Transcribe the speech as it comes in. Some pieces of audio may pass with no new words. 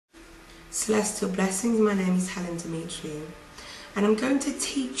Celestial Blessings, my name is Helen Dimitri, and I'm going to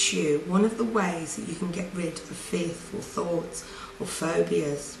teach you one of the ways that you can get rid of fearful thoughts or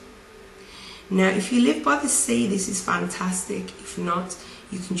phobias. Now, if you live by the sea, this is fantastic. If not,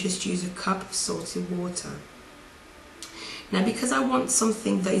 you can just use a cup of salted water. Now, because I want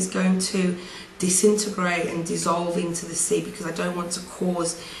something that is going to disintegrate and dissolve into the sea, because I don't want to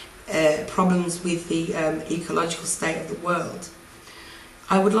cause problems with the ecological state of the world,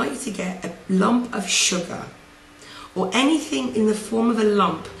 I would like you to get a lump of sugar or anything in the form of a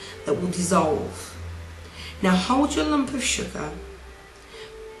lump that will dissolve. Now hold your lump of sugar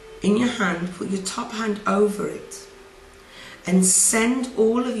in your hand, put your top hand over it, and send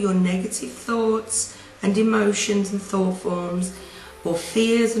all of your negative thoughts and emotions and thought forms or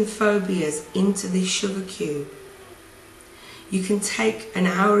fears and phobias into this sugar cube. You can take an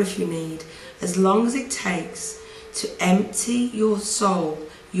hour if you need, as long as it takes to empty your soul,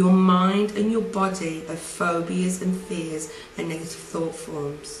 your mind and your body of phobias and fears and negative thought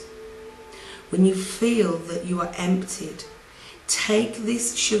forms. When you feel that you are emptied, take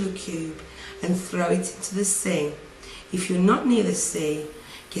this sugar cube and throw it into the sea. If you're not near the sea,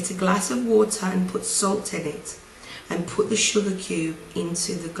 get a glass of water and put salt in it, and put the sugar cube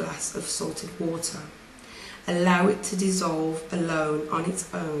into the glass of salted water. Allow it to dissolve alone on its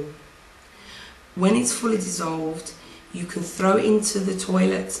own. When it's fully dissolved, you can throw it into the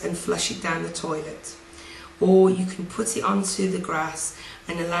toilet and flush it down the toilet, or you can put it onto the grass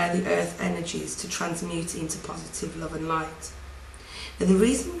and allow the earth energies to transmute it into positive love and light. Now, the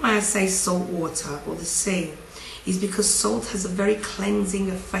reason why I say salt water or the sea is because salt has a very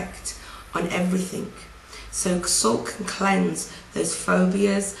cleansing effect on everything. So salt can cleanse those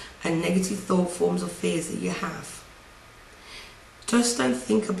phobias and negative thought forms or fears that you have. Just don't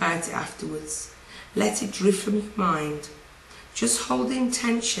think about it afterwards. Let it drift from your mind. Just hold the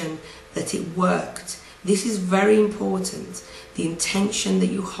intention that it worked. This is very important, the intention that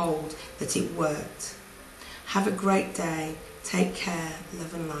you hold that it worked. Have a great day. Take care.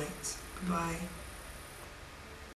 Love and light. Bye.